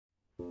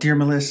Dear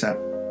Melissa,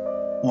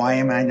 why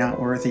am I not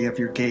worthy of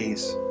your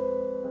gaze?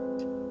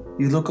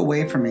 You look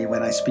away from me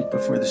when I speak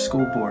before the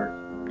school board.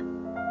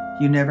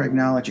 You never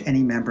acknowledge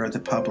any member of the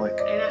public.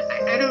 And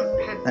I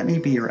don't have... Let me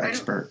be your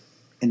expert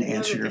and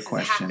answer your this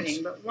questions. Is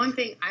happening, but one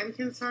thing I'm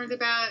concerned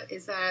about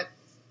is that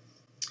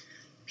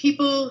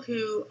people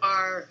who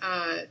are,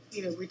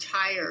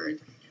 retired,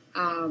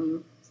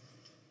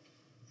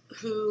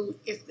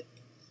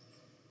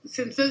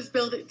 since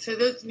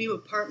those new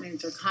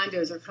apartments or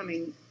condos are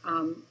coming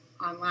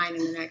online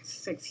in the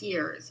next 6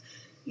 years,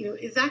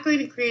 is that going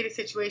to create a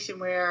situation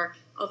where,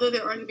 although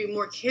there are going to be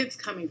more kids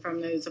coming from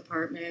those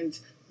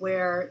apartments,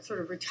 where sort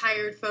of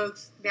retired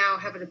folks now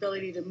have an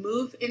ability to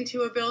move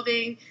into a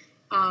building,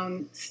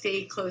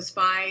 stay close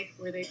by,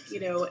 where they,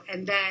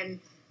 and then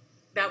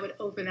that would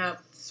open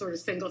up sort of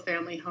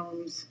single-family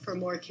homes for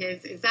more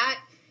kids. Is that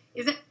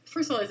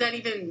first of all, is that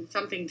even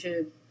something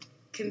to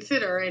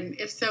consider? And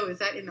if so, is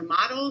that in the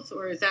models,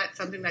 or is that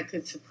something that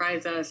could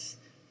surprise us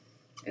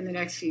in the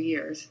next few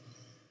years?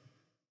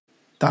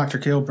 Dr.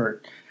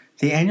 Gilbert,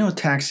 the annual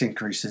tax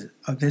increases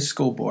of this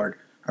school board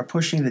are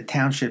pushing the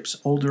township's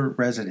older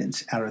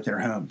residents out of their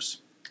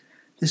homes.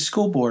 This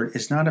school board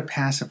is not a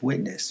passive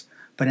witness,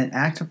 but an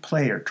active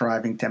player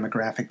driving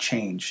demographic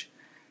change.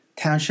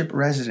 Township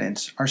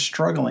residents are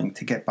struggling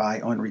to get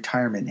by on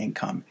retirement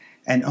income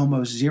and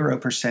almost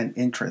 0%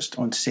 interest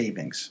on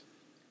savings.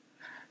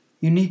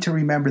 You need to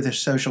remember the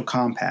social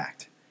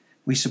compact.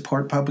 We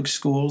support public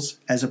schools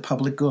as a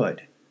public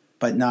good,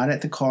 but not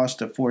at the cost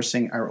of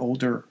forcing our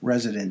older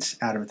residents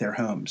out of their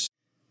homes.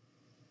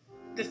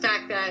 The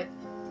fact that,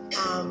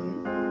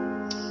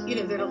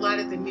 that a lot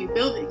of the new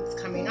buildings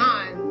coming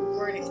on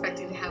weren't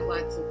expecting to have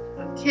lots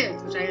of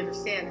kids, which I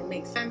understand, it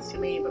makes sense to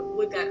me, but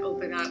would that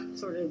open up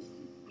sort of,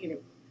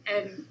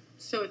 and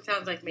so it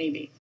sounds like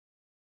maybe.